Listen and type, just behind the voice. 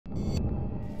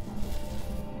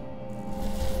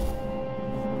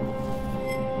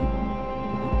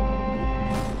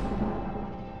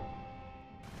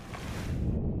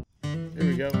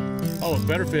Oh,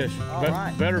 better fish.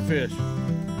 Better fish.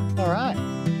 All right.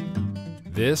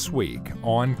 This week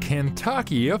on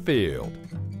Kentucky Afield,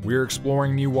 we're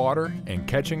exploring new water and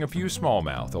catching a few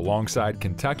smallmouth alongside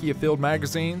Kentucky Afield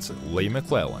Magazine's Lee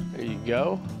McClellan. There you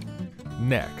go.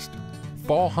 Next,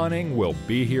 fall hunting will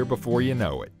be here before you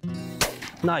know it,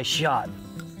 Nice shot.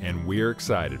 and we're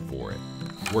excited for it.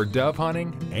 We're dove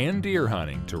hunting and deer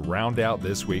hunting to round out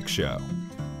this week's show.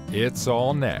 It's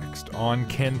all next on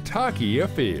Kentucky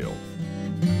Afield.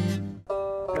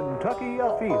 Kentucky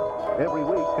Afield. Every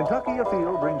week, Kentucky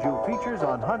Afield brings you features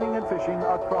on hunting and fishing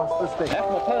across the state. That's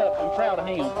my pup. I'm proud of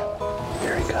him.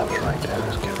 Here he comes right there.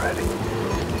 Let's get ready.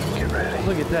 Get ready.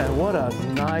 Look at that. What a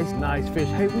nice fish.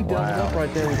 Hey, we dug it up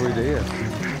right there. We did.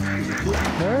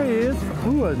 There he is.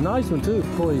 Ooh, a nice one too.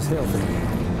 Boy, he's healthy.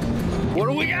 What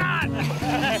do we got?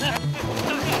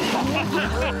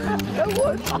 That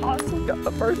was awesome. Got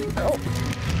the first help.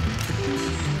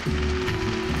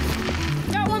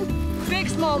 Got one big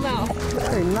smallmouth.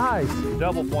 Very nice.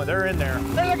 Double point. They're in there.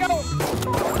 There they go.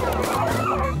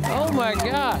 Oh my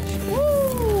gosh.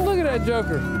 Woo! Look at that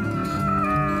joker.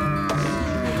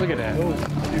 Look at that.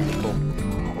 Beautiful.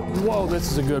 Whoa,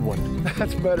 this is a good one.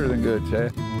 That's better than good,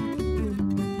 Chad.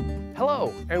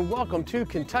 Hello, and welcome to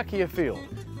Kentucky Afield.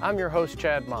 I'm your host,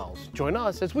 Chad Miles. Join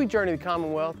us as we journey the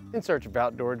Commonwealth in search of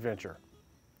outdoor adventure.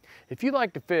 If you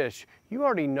like to fish, you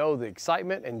already know the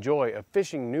excitement and joy of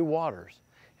fishing new waters.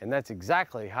 And that's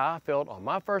exactly how I felt on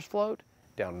my first float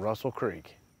down Russell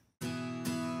Creek.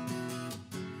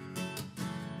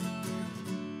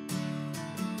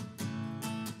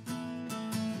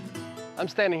 I'm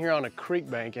standing here on a creek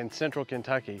bank in central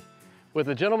Kentucky with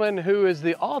a gentleman who is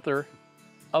the author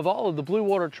of all of the Blue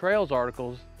Water Trails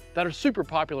articles that are super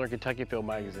popular in Kentucky Afield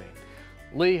Magazine.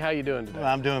 Lee, how you doing today? Well,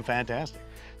 I'm doing fantastic.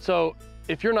 So,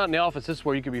 if you're not in the office, this is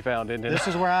where you could be found, isn't it? This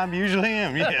is where I usually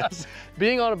am, yes.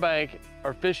 Being on a bank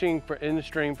or fishing in the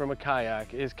stream from a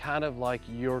kayak is kind of like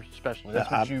your specialty. That's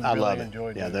what you I really love it.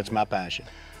 enjoy doing. Yeah, that's my passion.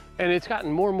 And it's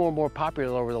gotten more and more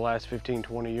popular over the last 15,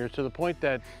 20 years to the point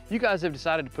that you guys have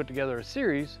decided to put together a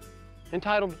series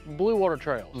entitled Blue Water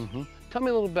Trails. Tell me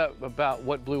a little bit about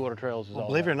what Blue Water Trails is all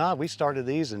Believe it or about. not, we started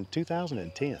these in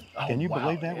 2010. Oh, Can you wow,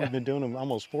 believe that? yeah. We've been doing them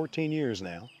almost 14 years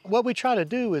now. What we try to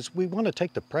do is we want to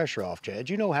take the pressure off, Chad.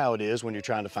 You know how it is when you're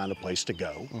trying to find a place to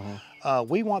go.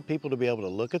 We want people to be able to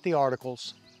look at the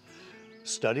articles,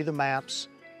 study the maps,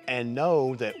 and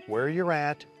know that where you're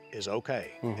at is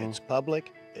okay. It's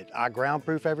public. I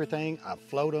ground-proof everything. I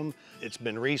float them. It's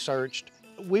been researched.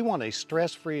 We want a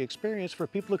stress-free experience for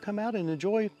people to come out and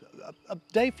enjoy. A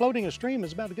day floating a stream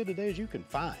is about as good a day as you can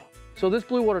find. So this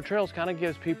Blue Water Trails kind of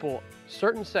gives people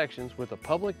certain sections with a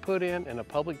public put-in and a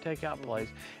public take-out place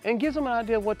and gives them an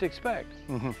idea of what to expect.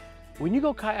 When you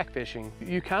go kayak fishing,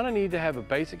 you kind of need to have a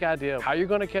basic idea of how you're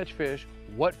going to catch fish,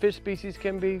 what fish species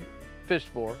can be fished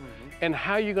for, and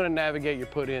how you're going to navigate your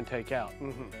put-in, take-out.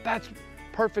 That's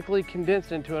perfectly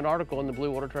condensed into an article in the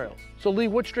Blue Water Trails. So Lee,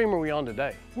 what stream are we on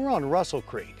today? We're on Russell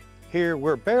Creek. Here,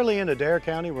 we're barely into Dare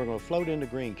County. We're going to float into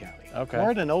Greene County. Okay.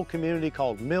 We're in an old community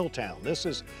called Milltown. This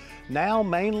is now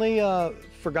mainly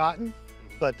forgotten,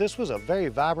 but this was a very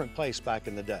vibrant place back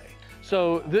in the day.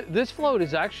 So this float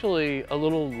is actually a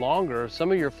little longer.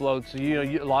 Some of your floats,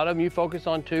 a lot of them you focus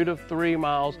on 2 to 3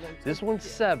 miles. This one's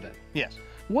 7. Yes.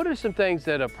 What are some things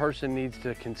that a person needs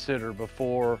to consider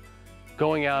before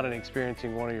going out and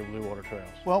experiencing one of your Blue Water Trails?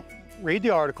 Well, read the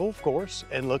article, of course,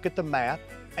 and look at the map.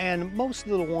 And most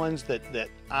of the ones that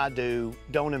I do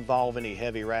don't involve any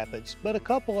heavy rapids, but a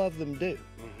couple of them do.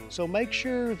 So make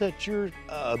sure that your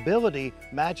ability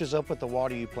matches up with the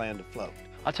water you plan to float.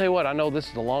 I'll tell you what, I know this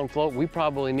is a long float. We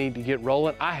probably need to get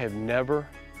rolling. I have never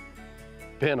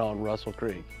been on Russell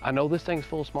Creek. I know this thing's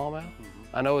full of smallmouth.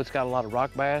 I know it's got a lot of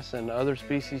rock bass and other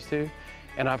species too.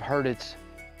 And I've heard it's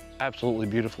absolutely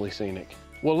beautifully scenic.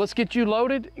 Well, let's get you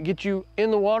loaded, get you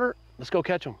in the water. Let's go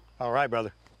catch them. All right,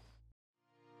 brother.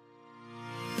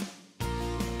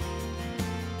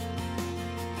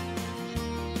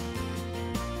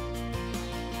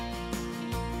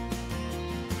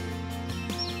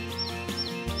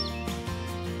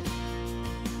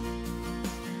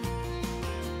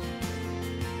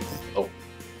 Oh,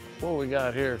 what we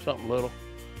got here? Something little.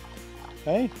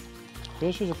 Hey,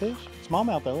 fish is a fish.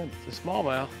 Smallmouth though, isn't it? It's a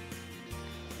smallmouth.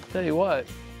 Tell you what,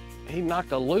 he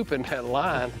knocked a loop in that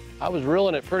line. I was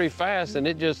reeling it pretty fast and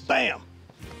it just Bam!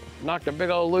 knocked a big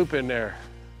old loop in there.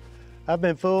 I've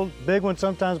been fooled. Big ones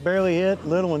sometimes barely hit,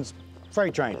 little ones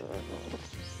freight train.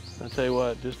 I'll tell you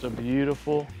what, just a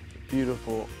beautiful,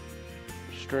 beautiful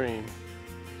stream,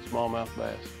 smallmouth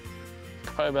bass.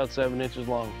 Probably about 7 inches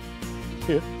long.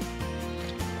 Yeah.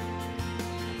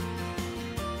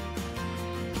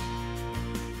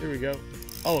 Here we go.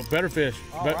 Oh, better fish.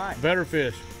 All right. Better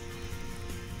fish.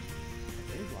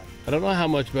 I don't know how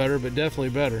much better, but definitely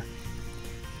better.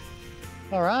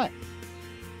 All right.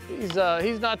 He's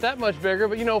not that much bigger,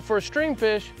 but you know, for a stream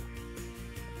fish,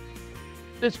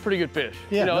 it's a pretty good fish.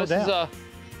 Yeah, you know, no doubt.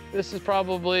 This is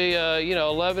probably you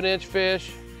know, 11-inch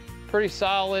fish, pretty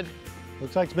solid.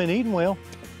 Looks like it's been eating well.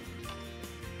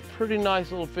 Pretty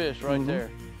nice little fish right there.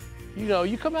 You know,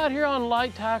 you come out here on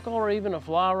light tackle or even a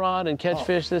fly rod and catch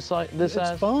fish this size.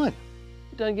 It's fun.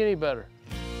 It doesn't get any better.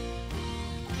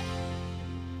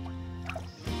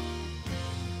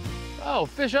 Oh,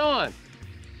 fish on.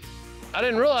 I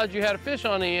didn't realize you had a fish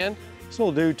on the end. This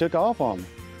little dude took off on me.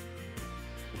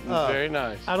 Very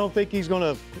nice. I don't think he's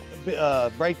gonna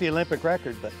break the Olympic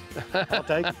record, but I'll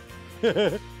take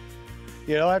it.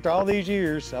 You know, after all these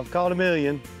years, I've caught a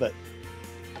million, but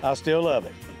I still love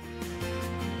it.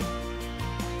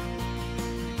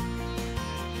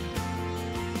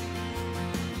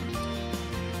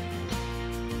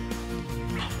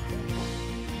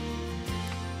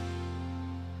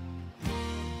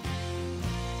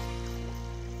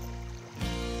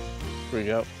 Here we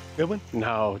go. Good one?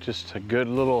 No, just a good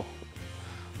little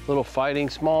fighting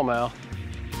smallmouth.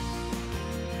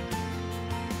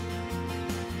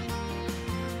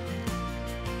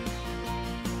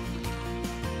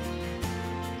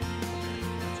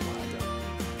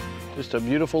 Just a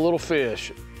beautiful little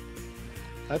fish.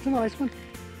 That's a nice one.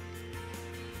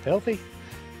 Healthy.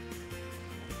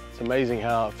 It's amazing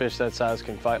how a fish that size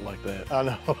can fight like that. I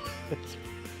know.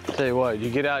 I'll tell you what, you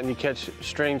get out and you catch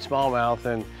stream smallmouth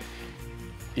and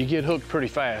you get hooked pretty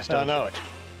fast. I know it.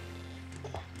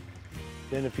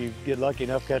 Then if you get lucky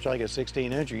enough to catch like a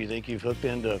 16-incher, you think you've hooked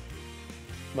into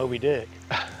Moby Dick.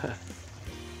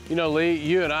 You know, Lee,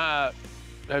 you and I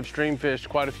have stream fished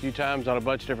quite a few times on a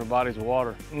bunch of different bodies of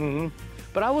water.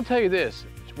 But I will tell you this,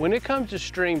 when it comes to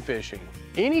stream fishing,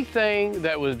 anything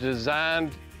that was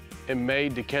designed and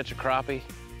made to catch a crappie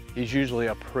is usually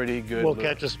a pretty good We'll lure.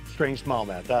 catch a stream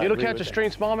smallmouth. It'll catch a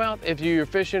stream smallmouth. If you're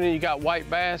fishing and you got white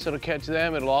bass, it'll catch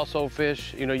them. It'll also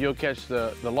fish, you know, you'll catch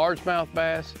the largemouth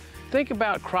bass. Think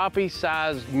about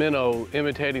crappie-sized minnow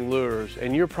imitating lures,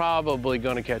 and you're probably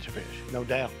gonna catch a fish. No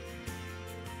doubt.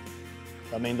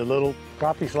 I mean, the little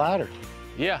crappie slider.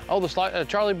 Yeah, oh, the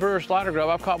Charlie Brewer slider grub.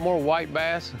 I've caught more white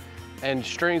bass and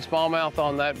stream smallmouth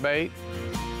on that bait.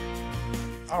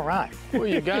 All right. What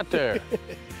you got there?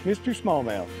 Mr.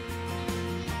 Smallmouth.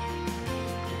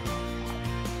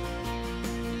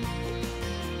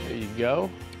 There you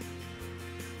go.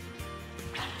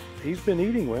 He's been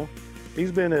eating well.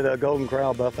 He's been at a Golden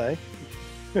Corral buffet.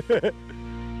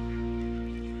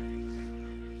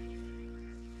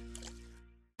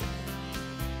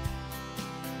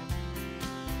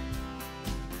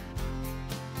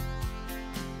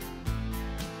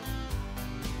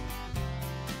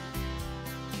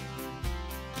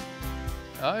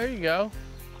 Oh, there you go.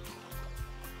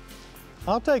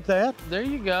 I'll take that. There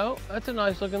you go. That's a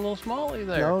nice looking little smallie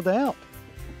there. No doubt.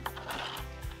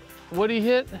 What'd he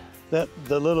hit? The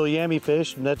little yammy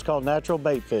fish, and that's called natural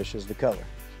bait fish is the color.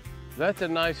 That's a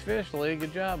nice fish, Lee.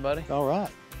 Good job, buddy. All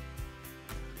right.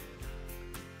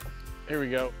 Here we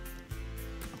go.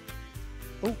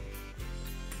 Ooh.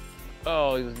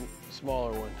 Oh, he's a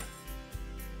smaller one.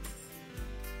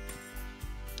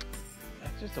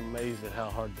 I'm just amazed at how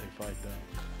hard they fight, though.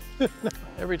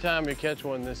 Every time you catch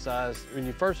one this size, when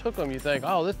you first hook them, you think,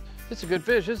 oh, this is a good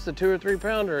fish. This is a 2 or 3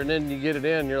 pounder. And then you get it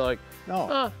in, and you're like,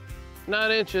 Oh.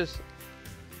 9 inches.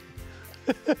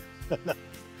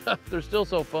 They're still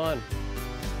so fun.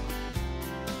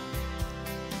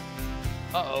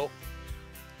 Uh-oh.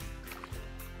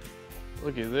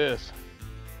 Look at this.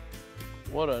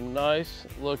 What a nice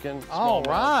looking All smallmouth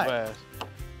right. bass.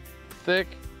 Thick,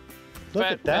 Look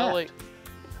fat at that. belly.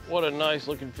 What a nice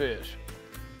looking fish.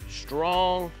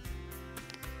 Strong.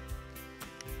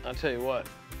 I'll tell you what,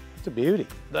 It's a beauty.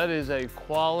 that is a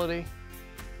quality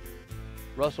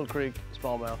Russell Creek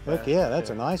smallmouth bass. Look, yeah, that's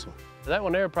a nice one. That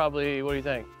one there probably, what do you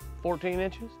think, 14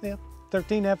 inches? Yeah,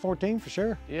 13, that 14 for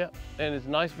sure. Yeah, and it's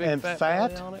nice big And fat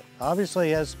fat, belly on it.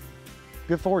 obviously has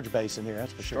good forage base in here,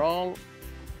 that's for sure. Strong.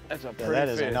 That's a Yeah, pretty that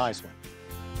is fish. a nice one.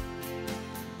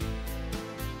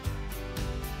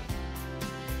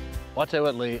 Well, I'll tell you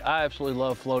what, Lee, I absolutely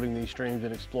love floating these streams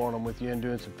and exploring them with you and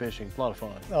doing some fishing. It's a lot of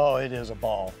fun. Oh, it is a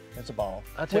ball. It's a ball.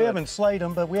 I tell We you haven't slayed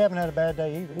them, but we haven't had a bad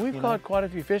day either. We've you caught know? quite a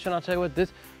few fish, and I'll tell you what,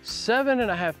 this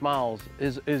 7.5 miles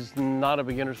is not a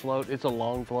beginner's float. It's a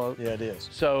long float. Yeah, it is.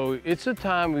 So it's a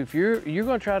time, if you're going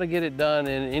to try to get it done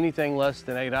in anything less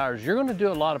than 8 hours, you're going to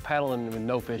do a lot of paddling with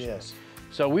no fishing. Yes.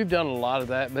 So we've done a lot of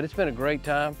that, but it's been a great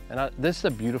time, and this is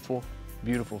a beautiful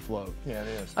beautiful float. Yeah, it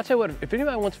is. I'll tell you what, if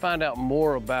anybody wants to find out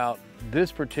more about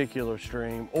this particular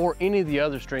stream or any of the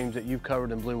other streams that you've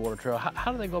covered in Blue Water Trail,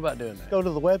 how do they go about doing that? Go to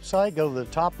the website, go to the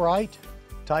top right,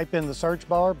 type in the search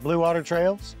bar, Blue Water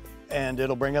Trails, and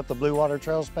it'll bring up the Blue Water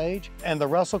Trails page. And the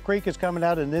Russell Creek is coming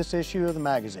out in this issue of the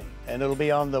magazine, and it'll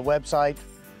be on the website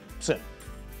soon.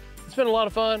 It's been a lot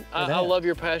of fun. I love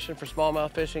your passion for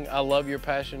smallmouth fishing. I love your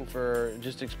passion for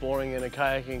just exploring in a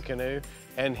kayak and canoe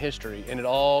and history. And it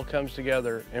all comes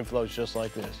together and flows just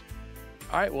like this.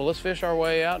 All right, well, let's fish our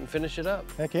way out and finish it up.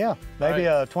 Heck yeah, maybe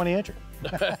a 20-incher.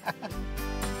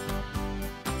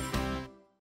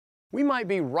 We might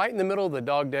be right in the middle of the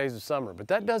dog days of summer, but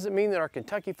that doesn't mean that our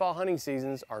Kentucky fall hunting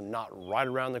seasons are not right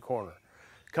around the corner.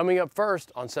 Coming up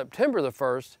first on September the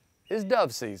 1st is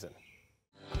dove season.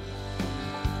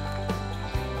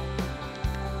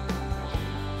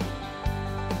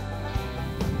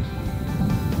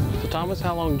 Thomas,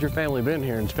 how long has your family been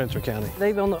here in Spencer County?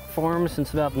 They've been on the farm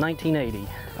since about 1980.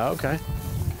 Okay.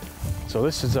 So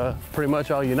this is pretty much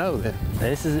all you know then?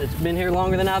 It's been here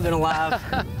longer than I've been alive.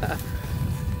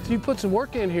 You put some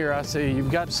work in here, I see.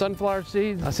 You've got sunflower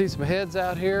seeds. I see some heads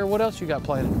out here. What else you got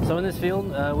planted? So in this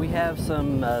field, we have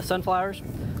some sunflowers.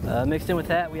 Mixed in with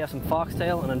that, we have some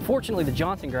foxtail, and unfortunately the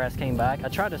Johnson grass came back. I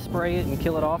tried to spray it and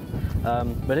kill it off,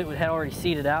 but it had already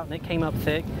seeded out and it came up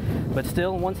thick. But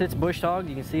still, once it's bush hogged,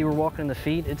 you can see we're walking in the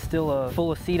feet. It's still full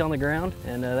of seed on the ground,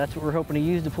 and that's what we're hoping to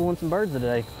use to pull in some birds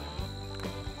today.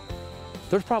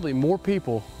 There's probably more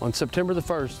people on September the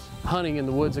 1st hunting in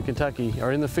the woods of Kentucky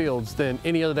or in the fields than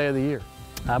any other day of the year.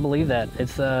 I believe that.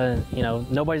 It's, you know,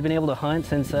 nobody's been able to hunt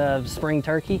since spring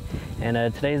turkey,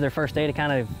 and today's their first day to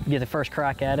kind of get the first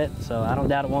crack at it, so I don't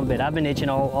doubt it one bit. I've been itching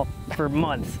all for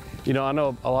months. You know, I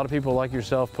know a lot of people like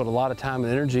yourself put a lot of time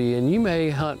and energy, and you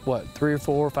may hunt, what, 3 or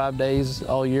 4 or 5 days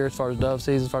all year as far as dove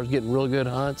season, as far as getting really good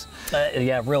hunts?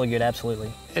 Yeah, really good,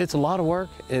 absolutely. It's a lot of work,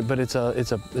 but it's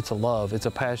a love, it's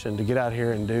a passion to get out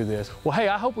here and do this. Well, hey,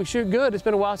 I hope we shoot good. It's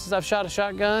been a while since I've shot a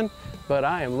shotgun, but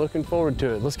I am looking forward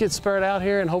to it. Let's get Spirit out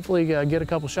here and hopefully get a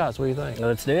couple shots. What do you think?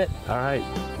 Let's do it. All right.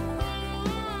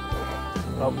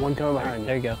 Oh, one coming behind you.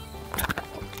 There you go.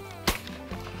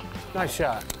 Nice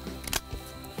shot.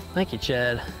 Thank you,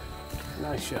 Chad.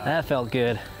 Nice shot. That felt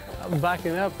good. I was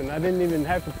backing up and I didn't even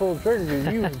have to pull the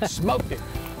trigger. You smoked it.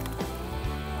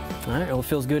 All right, well, it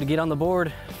feels good to get on the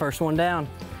board. First one down.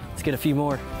 Let's get a few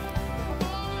more.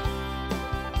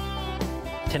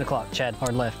 10 o'clock, Chad,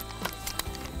 hard left.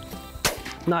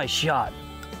 Nice shot.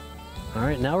 All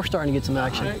right, now we're starting to get some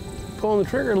action. Right. Pulling the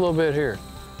trigger a little bit here.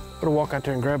 Better walk out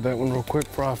there and grab that one real quick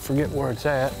before I forget where it's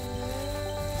at.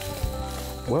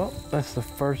 Well, that's the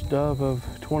first dove of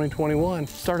 2021.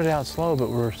 Started out slow, but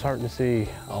we're starting to see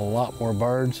a lot more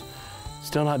birds.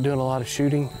 Still not doing a lot of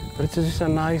shooting, but it's just a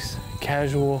nice,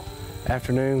 casual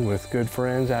afternoon with good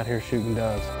friends out here shooting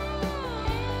doves.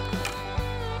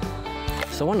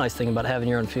 So one nice thing about having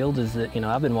your own field is that, you know,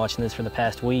 I've been watching this for the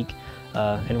past week,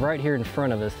 and right here in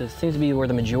front of us, this seems to be where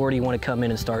the majority want to come in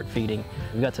and start feeding.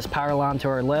 We've got this power line to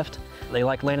our left. They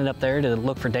like landing up there to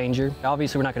look for danger.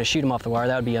 Obviously, we're not going to shoot them off the wire.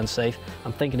 That would be unsafe.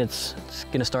 I'm thinking it's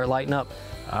going to start lighting up.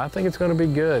 I think it's going to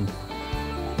be good.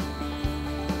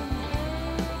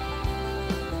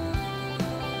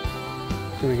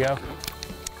 Here we go.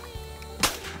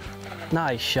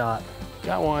 Nice shot.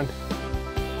 Got one.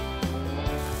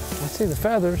 I see the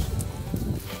feathers.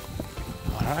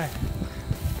 All right.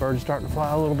 Bird's starting to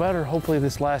fly a little better. Hopefully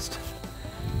this last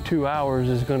 2 hours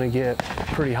is going to get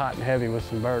pretty hot and heavy with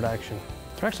some bird action.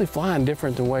 They're actually flying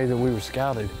different the way that we were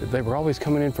scouted. They were always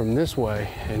coming in from this way,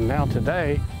 and now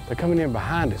today they're coming in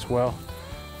behind us. Well,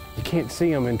 you can't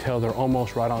see them until they're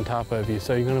almost right on top of you,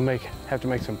 so you're going to have to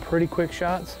make some pretty quick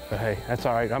shots. But hey, that's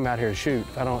all right. I'm out here to shoot.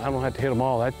 I don't have to hit them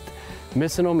all.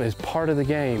 Missing them is part of the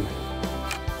game.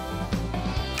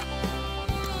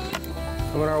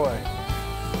 Coming our way.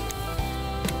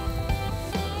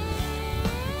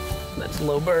 That's a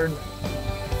low bird.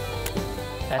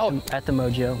 At the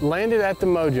Mojo. Landed at the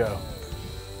Mojo.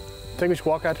 Think we should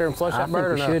walk out there and flush that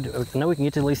bird or not? I think we should. I know we can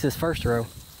get to at least this first row.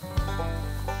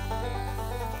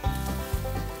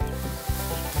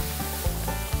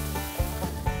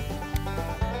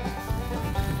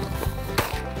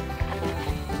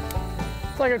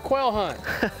 It's like a quail hunt.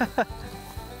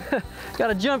 Got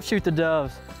to jump shoot the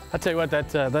doves. I tell you what,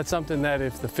 that's something that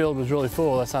if the field was really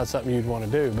full, that's not something you'd want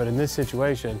to do. But in this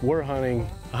situation, we're hunting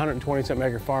a 120-something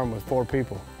acre farm with 4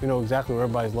 people. We know exactly where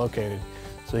everybody's located.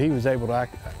 So he was able to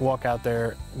walk out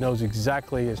there, knows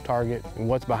exactly his target and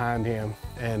what's behind him,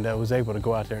 and was able to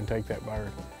go out there and take that bird.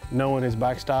 Knowing his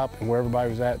backstop and where everybody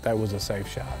was at, that was a safe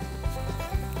shot.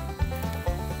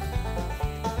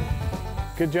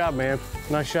 Good job, man.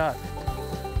 Nice shot.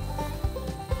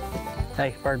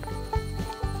 Hey, bird.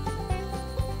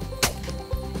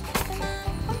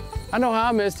 I know how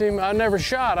I missed him. I never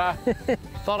shot. I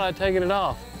thought I'd taken it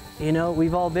off. You know,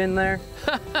 we've all been there.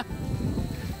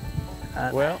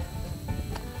 Well,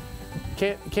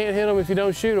 can't hit them if you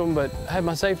don't shoot them, but I had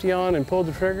my safety on and pulled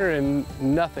the trigger and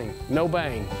nothing, no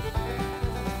bang.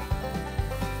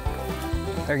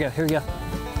 There we go, here we go.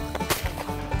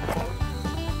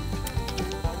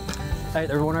 Hey,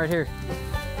 there's one right here.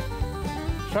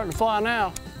 Starting to fly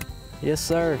now. Yes,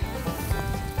 sir.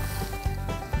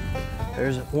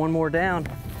 There's one more down.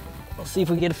 We'll see if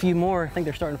we get a few more. I think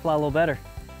they're starting to fly a little better.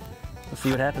 Let's see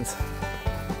what happens.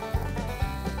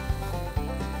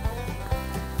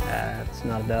 That's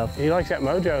not a dove. He likes that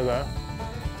mojo though.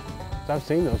 I've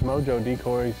seen those mojo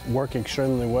decoys work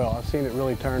extremely well. I've seen it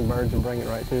really turn birds and bring it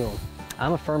right to them.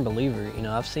 I'm a firm believer. You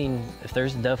know, I've seen if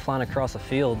there's a dove flying across a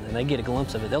field and they get a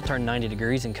glimpse of it, they'll turn 90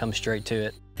 degrees and come straight to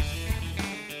it.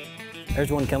 There's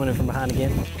one coming in from behind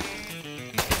again.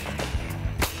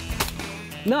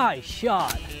 Nice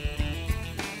shot.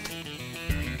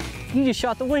 You just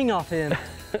shot the wing off him.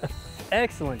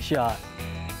 Excellent shot.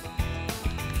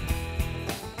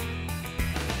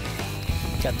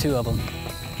 Got two of them.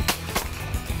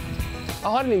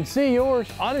 Oh, I didn't even see yours.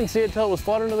 I didn't see it till it was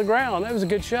fluttering to the ground. That was a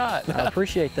good shot. I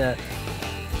appreciate that.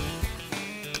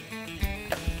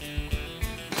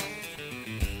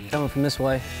 Coming from this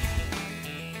way.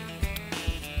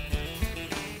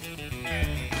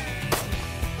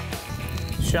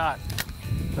 Shot.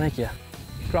 Thank you.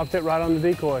 Dropped it right on the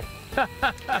decoy.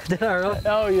 Did I really?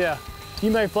 Oh yeah. You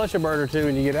may flush a bird or two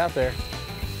when you get out there.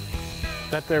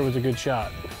 That there was a good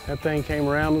shot. That thing came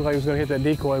around, looked like it was gonna hit that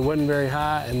decoy, wasn't very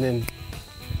high, and then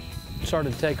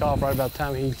started to take off right about the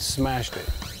time he smashed it.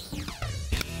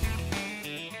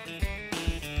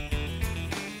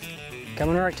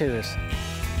 Coming right to us.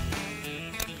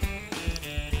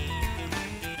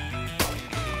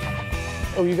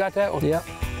 Oh, you got that one? Yep.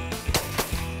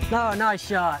 No, nice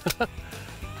shot. I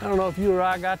don't know if you or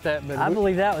I got that, but I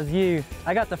believe that was you.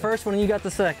 I got the first one and you got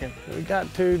the second. We got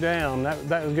two down.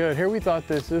 That was good. Here we thought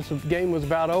this game was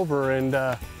about over, and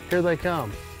here they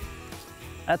come.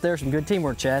 That there's some good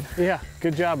teamwork, Chad. Yeah,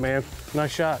 good job, man.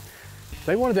 Nice shot.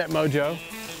 They wanted that mojo.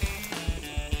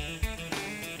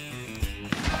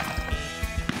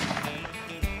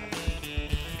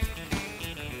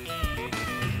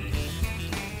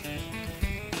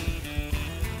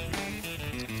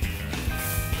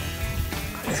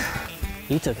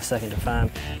 He took a second to find.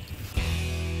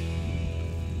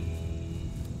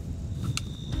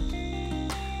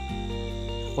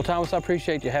 Well, Thomas, I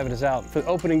appreciate you having us out. For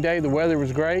opening day, the weather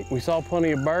was great. We saw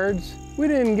plenty of birds. We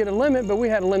didn't get a limit, but we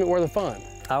had a limit worth of fun.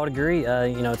 I would agree.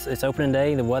 You know, it's opening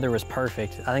day. The weather was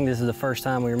perfect. I think this is the first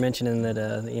time we were mentioning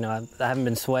that, you know, I haven't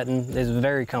been sweating. It's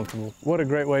very comfortable. What a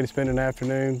great way to spend an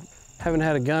afternoon. Haven't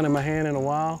had a gun in my hand in a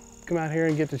while. Come out here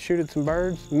and get to shoot at some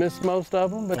birds. Missed most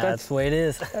of them, but that's the way it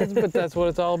is. But that's what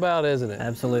it's all about, isn't it?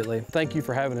 Absolutely. Thank you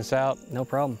for having us out. No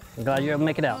problem. I'm glad you're able to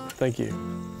make it out. Thank you.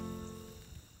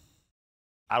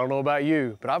 I don't know about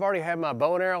you, but I've already had my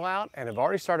bow and arrow out and have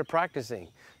already started practicing.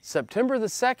 September the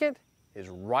 2nd is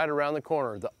right around the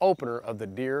corner, the opener of the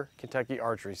Deer Kentucky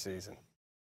archery season.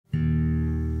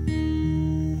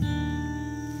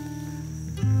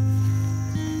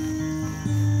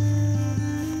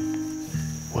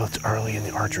 Well, it's early in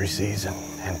the archery season,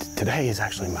 and today is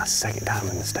actually my second time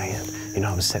in the stand. You know,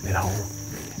 I was sitting at home,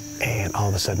 and all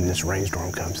of a sudden this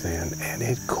rainstorm comes in, and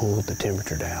it cooled the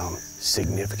temperature down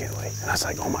significantly. And I was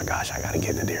like, oh my gosh, I gotta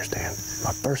get in the deer stand.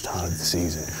 My first hunt of the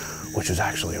season, which was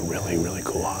actually a really, really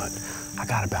cool hunt. I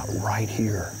got about right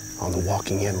here on the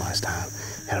walking in last time,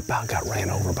 and about got ran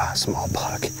over by a small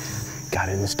buck. Got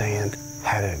in the stand,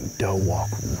 had a doe walk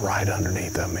right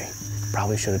underneath of me.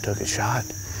 Probably should have took a shot,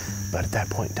 but at that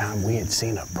point in time, we had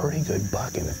seen a pretty good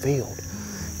buck in the field,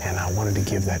 and I wanted to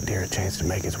give that deer a chance to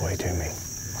make its way to me.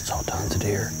 I saw tons of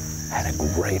deer, had a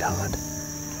great hunt,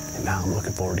 and now I'm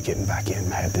looking forward to getting back in.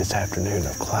 I had this afternoon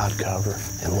of cloud cover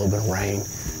and a little bit of rain.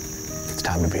 It's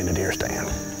time to be in the deer stand.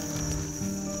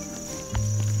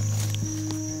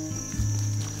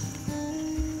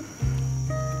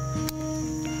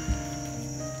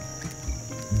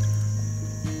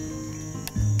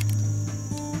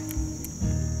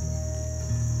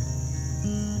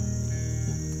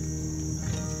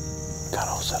 Got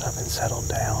all set up and settled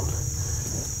down.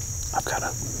 I've got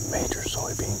a major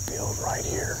soybean field right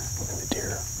here, and the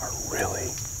deer are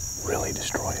really, really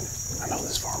destroying it. I know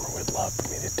this farmer would love for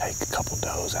me to take a couple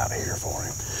does out of here for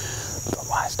him, but the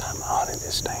last time I hunted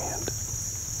this stand,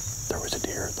 there was a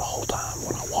deer the whole time.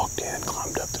 When I walked in,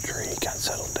 climbed up the tree, got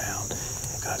settled down,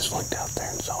 and I just looked out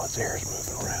there and saw its ears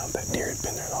moving around. That deer had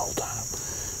been there the whole time.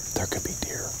 there could be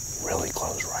deer really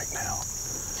close right now.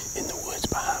 In the woods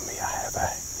behind me, I have a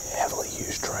heavily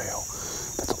used trail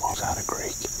that's alongside a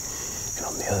creek. And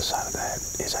on the other side of that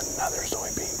is another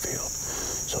soybean field.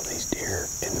 So these deer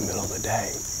in the middle of the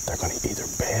day, they're going to either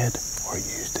bed or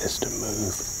use this to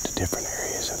move to different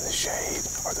areas in the shade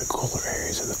or the cooler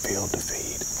areas of the field to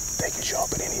feed. They can show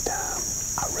up at any time.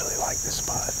 I really like this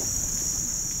spot.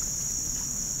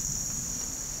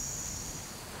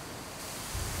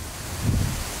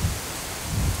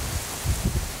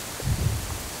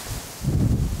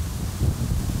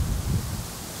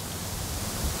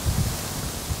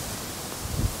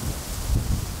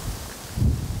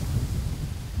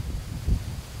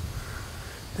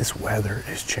 This weather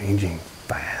is changing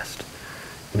fast.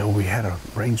 You know, we had a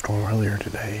rainstorm earlier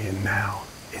today and now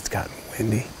it's gotten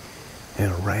windy.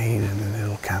 It'll rain and then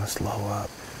it'll kind of slow up.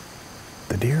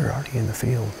 The deer are already in the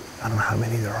field. I don't know how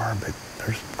many there are, but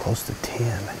there's close to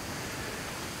 10.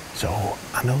 So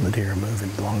I know the deer are moving.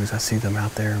 As long as I see them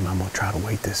out there, I'm gonna try to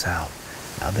wait this out.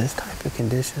 Now this type of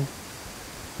condition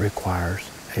requires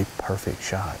a perfect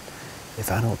shot. If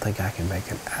I don't think I can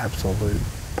make an absolute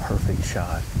perfect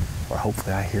shot, or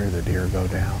hopefully I hear the deer go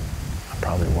down, I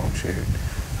probably won't shoot.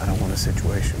 I don't want a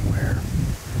situation where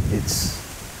it's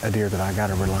a deer that I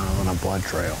gotta rely on a blood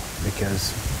trail,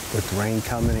 because with rain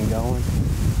coming and going,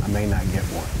 I may not get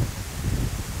one.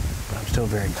 But I'm still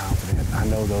very confident. I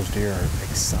know those deer are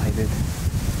excited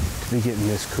to be getting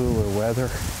this cooler weather,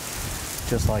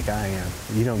 just like I am.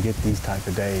 You don't get these type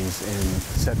of days in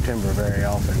September very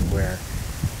often where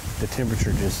the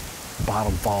temperature just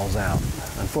bottom falls out.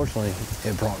 Unfortunately,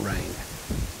 it brought rain.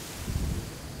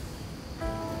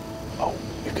 Oh,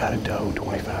 you got a doe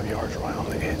 25 yards right on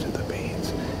the edge of the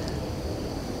beans.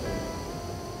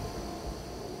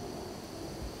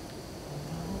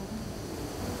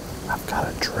 I've got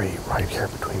a tree right here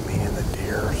between me and the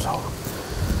deer, so.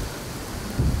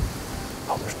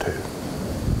 Oh, there's two.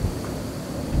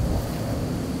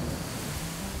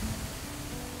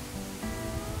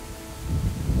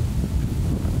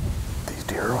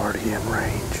 They're already in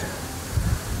range,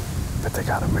 but they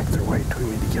gotta make their way to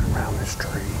me to get around this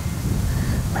tree.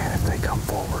 Man, if they come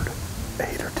forward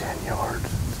 8 or 10 yards,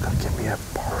 it's gonna give me a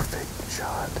perfect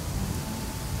shot.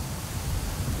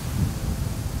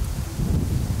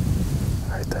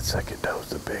 All right, that second doe's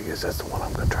the biggest. That's the one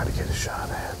I'm gonna try to get a shot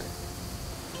at.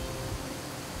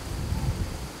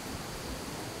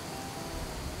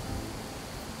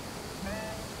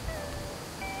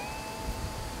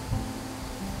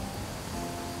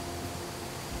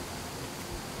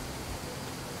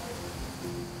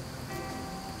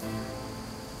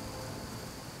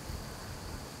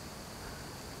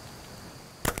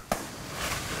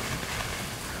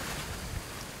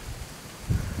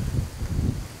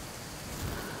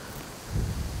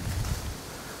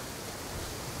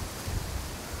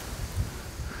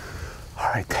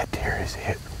 All right, that deer is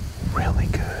hit really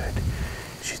good.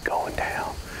 She's going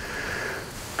down.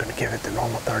 I'm gonna give it the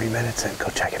normal 30 minutes and go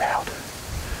check it out.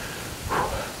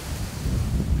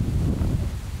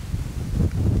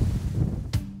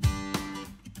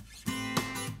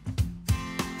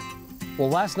 Well,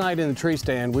 last night in the tree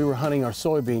stand, we were hunting our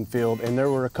soybean field and there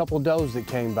were a couple of does that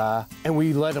came by and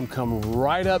we let them come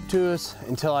right up to us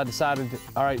until I decided,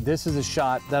 all right, this is a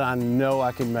shot that I know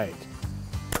I can make.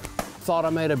 Thought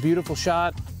I made a beautiful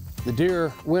shot. The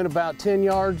deer went about 10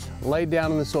 yards, laid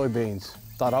down in the soybeans.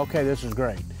 Thought, okay, this is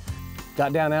great.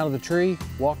 Got down out of the tree,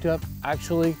 walked up,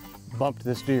 actually bumped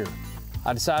this deer.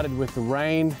 I decided with the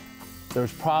rain,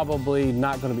 there's probably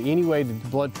not gonna be any way to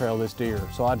blood trail this deer.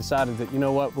 So I decided that, you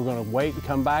know what, we're gonna wait and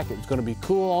come back. It's gonna be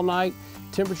cool all night,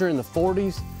 temperature in the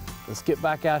 40s. Let's get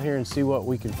back out here and see what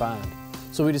we can find.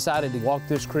 So we decided to walk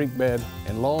this creek bed,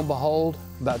 and lo and behold,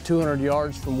 about 200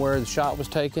 yards from where the shot was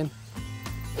taken,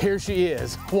 here she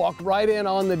is. Walked right in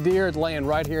on the deer. It's laying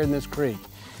right here in this creek.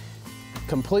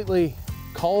 Completely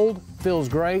cold, feels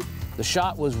great. The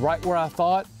shot was right where I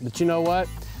thought, but you know what?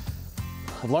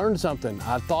 I learned something.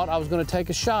 I thought I was gonna take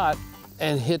a shot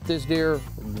and hit this deer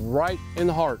right in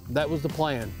the heart. That was the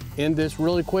plan. End this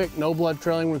really quick, no blood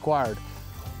trailing required.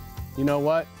 You know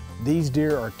what? These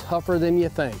deer are tougher than you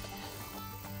think.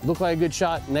 Looked like a good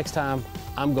shot. Next time,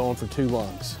 I'm going for 2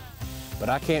 lungs. But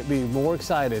I can't be more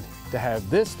excited to have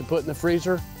this to put in the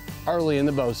freezer early in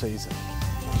the bow season.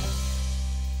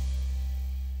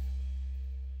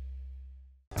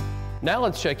 Now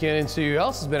let's check in and see who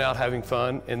else has been out having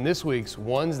fun in this week's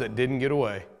Ones That Didn't Get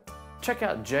Away. Check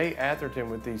out Jay Atherton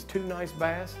with these 2 nice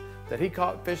bass that he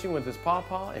caught fishing with his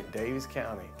pawpaw in Daviess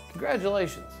County.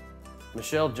 Congratulations.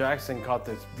 Michelle Jackson caught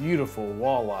this beautiful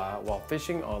walleye while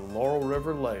fishing on Laurel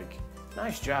River Lake.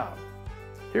 Nice job.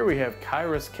 Here we have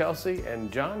Kyrus Kelsey and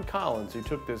John Collins, who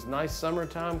took this nice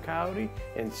summertime coyote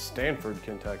in Stanford,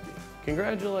 Kentucky.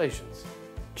 Congratulations.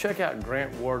 Check out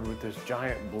Grant Ward with this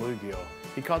giant bluegill.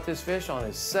 He caught this fish on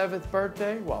his 7th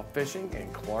birthday while fishing in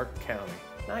Clark County.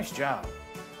 Nice job.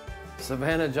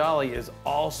 Savannah Jolly is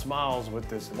all smiles with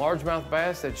this largemouth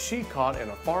bass that she caught in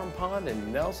a farm pond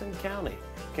in Nelson County.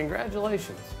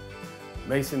 Congratulations.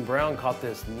 Mason Brown caught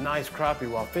this nice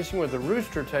crappie while fishing with a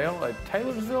rooster tail at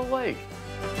Taylorsville Lake.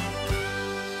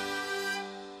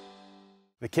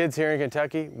 The kids here in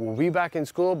Kentucky will be back in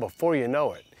school before you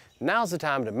know it. Now's the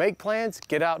time to make plans,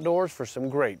 get outdoors for some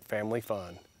great family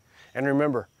fun. And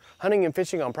remember, hunting and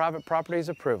fishing on private property is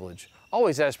a privilege.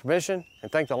 Always ask permission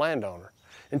and thank the landowner.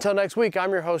 Until next week,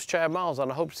 I'm your host, Chad Miles,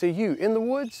 and I hope to see you in the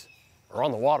woods or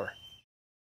on the water.